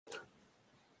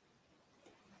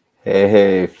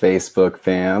Hey, Facebook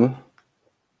fam.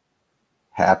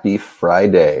 Happy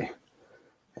Friday.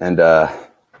 And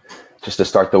just to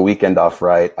start the weekend off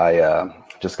right, I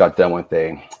just got done with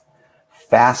a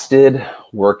fasted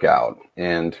workout.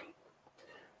 And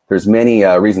there's many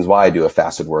reasons why I do a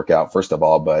fasted workout, first of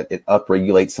all, but it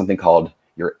upregulates something called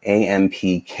your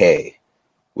AMPK,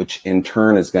 which in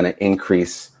turn is going to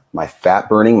increase my fat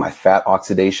burning, my fat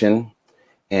oxidation.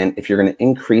 And if you're going to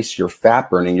increase your fat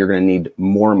burning, you're going to need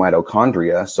more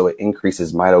mitochondria. So it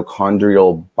increases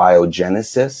mitochondrial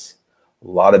biogenesis. A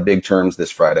lot of big terms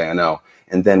this Friday, I know.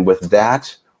 And then with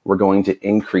that, we're going to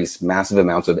increase massive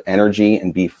amounts of energy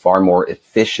and be far more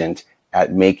efficient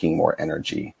at making more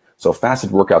energy. So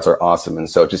fasted workouts are awesome. And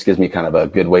so it just gives me kind of a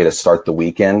good way to start the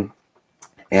weekend.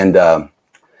 And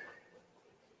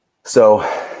so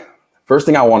first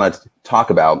thing I want to talk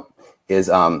about is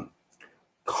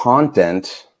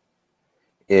content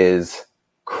is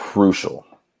crucial.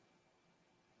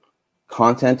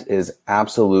 Content is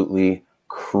absolutely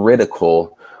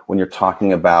critical when you're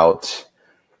talking about,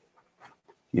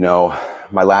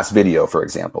 my last video, for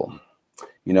example.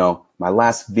 My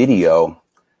last video,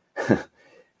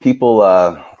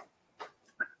 people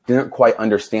didn't quite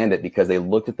understand it because they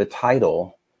looked at the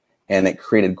title and it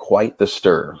created quite the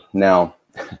stir. Now,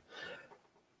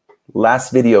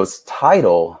 last video's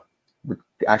title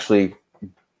actually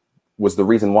was the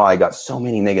reason why I got so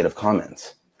many negative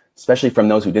comments, especially from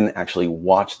those who didn't actually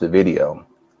watch the video.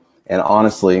 And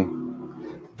honestly,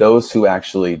 those who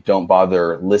actually don't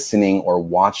bother listening or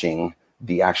watching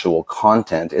the actual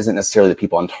content isn't necessarily the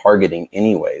people I'm targeting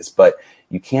anyways, but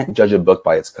you can't judge a book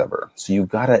by its cover. So you've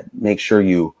got to make sure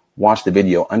you watch the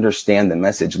video, understand the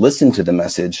message, listen to the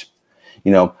message,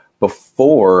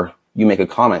 before you make a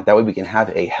comment. That way we can have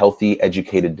a healthy,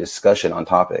 educated discussion on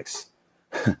topics.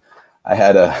 I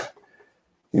had a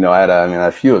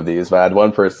few of these, but I had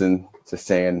one person just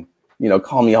saying,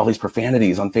 call me all these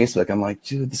profanities on Facebook. I'm like,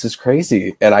 dude, this is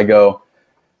crazy. And I go,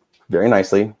 very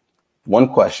nicely, one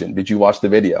question, did you watch the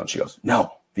video? And she goes,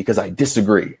 no, because I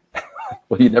disagree.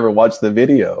 Well, you never watched the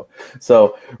video.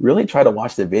 So really try to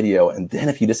watch the video. And then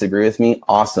if you disagree with me,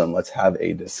 awesome, let's have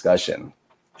a discussion.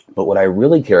 But what I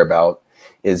really care about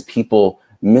is people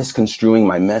misconstruing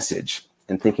my message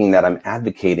and thinking that I'm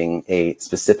advocating a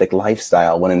specific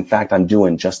lifestyle when in fact I'm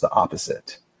doing just the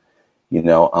opposite. You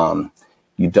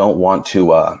don't want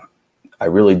to,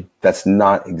 that's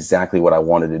not exactly what I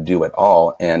wanted to do at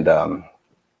all. And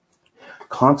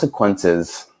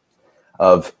consequences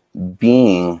of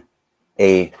being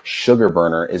a sugar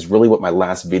burner is really what my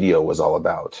last video was all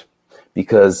about.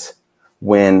 Because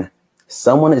when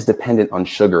someone is dependent on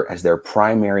sugar as their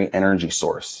primary energy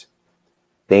source,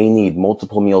 they need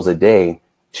multiple meals a day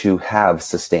to have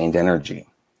sustained energy.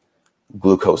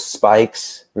 Glucose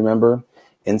spikes, remember?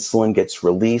 Insulin gets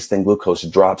released and glucose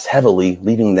drops heavily,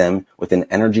 leaving them with an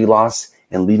energy loss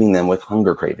and leaving them with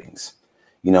hunger cravings.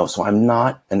 So I'm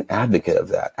not an advocate of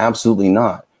that. Absolutely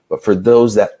not. But for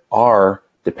those that are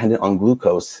dependent on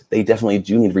glucose, they definitely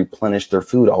do need to replenish their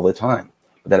food all the time.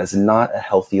 But that is not a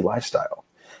healthy lifestyle.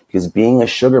 Because being a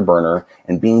sugar burner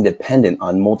and being dependent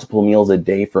on multiple meals a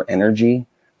day for energy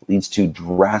leads to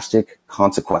drastic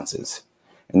consequences.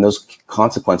 And those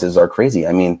consequences are crazy.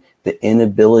 I mean, the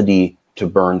inability to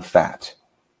burn fat.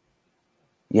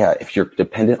 Yeah, if you're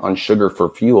dependent on sugar for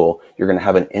fuel, you're going to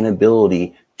have an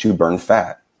inability to burn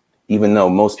fat. Even though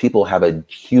most people have a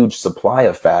huge supply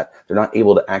of fat, they're not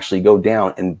able to actually go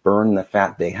down and burn the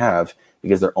fat they have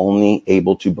because they're only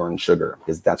able to burn sugar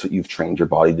because that's what you've trained your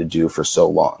body to do for so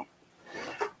long.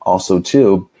 Also,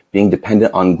 too, being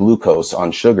dependent on glucose,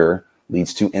 on sugar,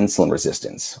 leads to insulin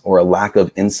resistance or a lack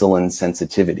of insulin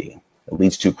sensitivity. It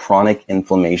leads to chronic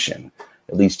inflammation.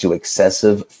 It leads to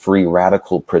excessive free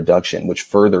radical production, which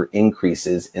further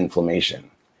increases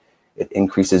inflammation. It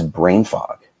increases brain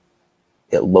fog.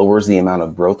 It lowers the amount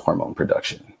of growth hormone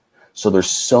production. So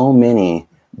there's so many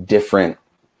different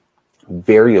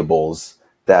variables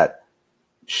that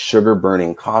sugar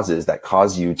burning causes that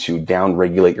cause you to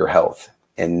downregulate your health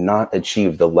and not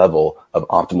achieve the level of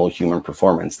optimal human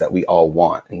performance that we all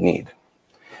want and need.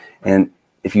 And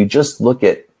if you just look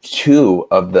at two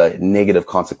of the negative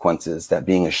consequences that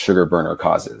being a sugar burner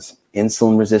causes,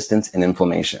 insulin resistance and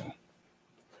inflammation.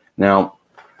 Now,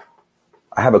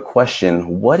 I have a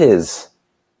question. What is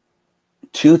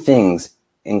two things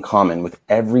in common with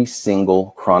every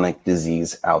single chronic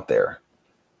disease out there?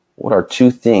 What are two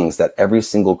things that every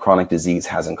single chronic disease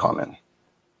has in common?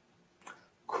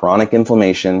 Chronic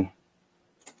inflammation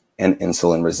and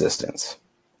insulin resistance.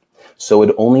 So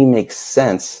it only makes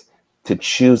sense to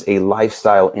choose a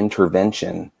lifestyle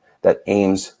intervention that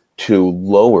aims to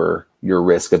lower your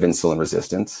risk of insulin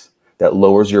resistance that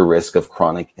lowers your risk of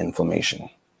chronic inflammation.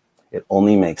 It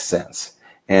only makes sense.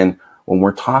 And when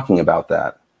we're talking about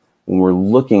that, when we're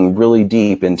looking really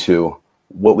deep into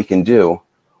what we can do,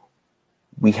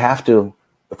 we have to,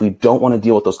 if we don't want to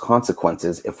deal with those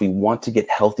consequences, if we want to get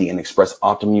healthy and express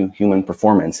optimum human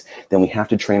performance, then we have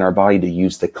to train our body to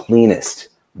use the cleanest,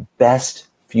 best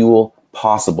fuel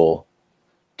possible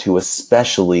to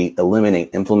especially eliminate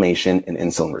inflammation and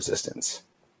insulin resistance.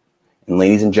 And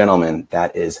ladies and gentlemen,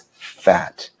 that is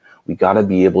fat. We got to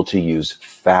be able to use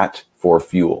fat for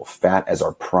fuel, fat as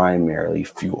our primary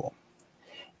fuel.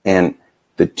 And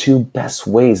the two best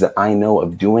ways that I know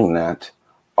of doing that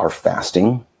are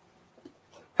fasting.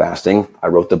 I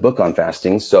wrote the book on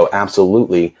fasting, so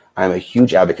absolutely, I'm a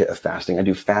huge advocate of fasting. I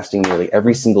do fasting nearly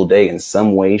every single day in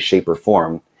some way, shape, or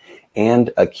form, and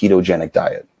a ketogenic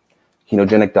diet.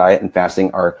 Ketogenic diet and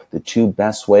fasting are the two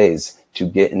best ways to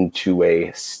get into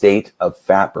a state of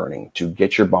fat burning, to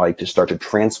get your body to start to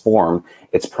transform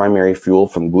its primary fuel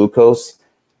from glucose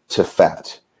to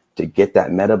fat, to get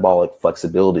that metabolic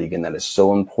flexibility again that is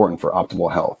so important for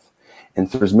optimal health.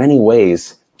 And there's many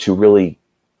ways to really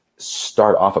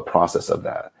start off a process of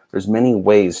that. There's many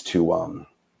ways to,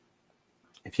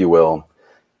 if you will,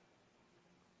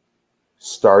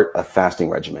 start a fasting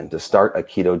regimen, to start a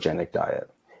ketogenic diet.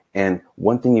 And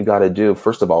one thing you got to do,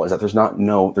 first of all, is that there's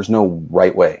no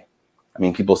right way. I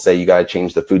mean, people say you got to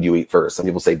change the food you eat first. Some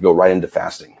people say go right into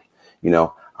fasting.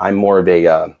 I'm more of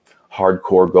a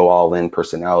hardcore, go all in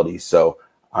personality. So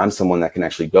I'm someone that can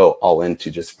actually go all into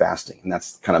just fasting. And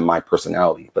that's kind of my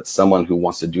personality. But someone who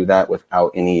wants to do that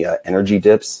without any energy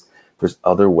dips, there's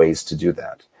other ways to do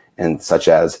that. And such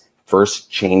as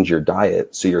first change your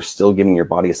diet so you're still giving your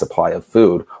body a supply of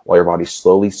food while your body's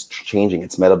slowly changing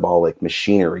its metabolic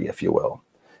machinery, if you will.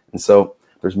 And so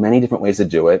there's many different ways to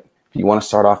do it. If you want to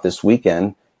start off this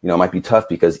weekend, it might be tough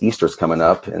because Easter's coming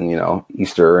up, and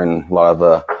Easter and a lot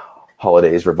of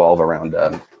holidays revolve around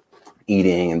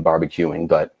eating and barbecuing,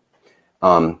 but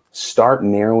start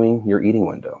narrowing your eating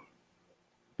window,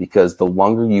 because the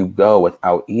longer you go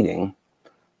without eating,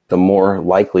 the more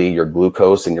likely your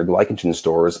glucose and your glycogen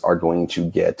stores are going to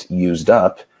get used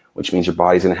up, which means your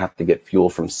body's going to have to get fuel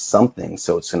from something.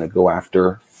 So it's going to go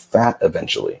after fat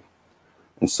eventually.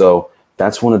 And so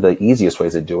that's one of the easiest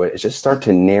ways to do it, is just start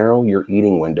to narrow your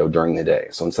eating window during the day.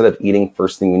 So instead of eating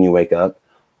first thing when you wake up,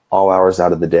 all hours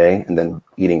out of the day, and then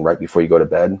eating right before you go to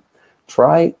bed,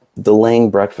 try delaying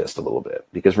breakfast a little bit.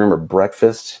 Because remember,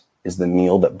 breakfast is the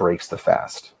meal that breaks the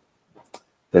fast.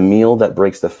 The meal that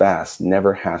breaks the fast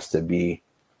never has to be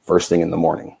first thing in the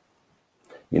morning.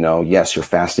 Yes, you're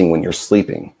fasting when you're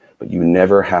sleeping, but you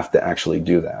never have to actually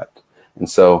do that. And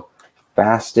so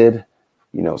fasted,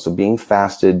 so being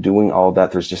fasted, doing all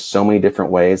that, there's just so many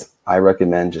different ways. I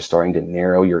recommend just starting to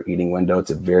narrow your eating window.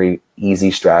 It's a very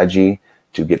easy strategy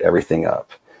to get everything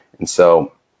up. And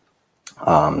so,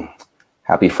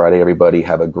 happy Friday, everybody.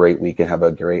 Have a great weekend. Have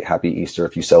a great, happy Easter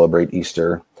if you celebrate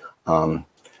Easter.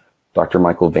 Dr.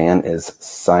 Michael Van is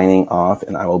signing off,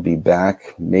 and I will be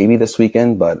back maybe this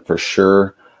weekend, but for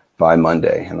sure by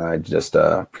Monday. And I just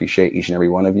appreciate each and every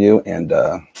one of you. And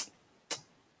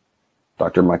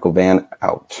Dr. Michael Van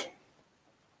out.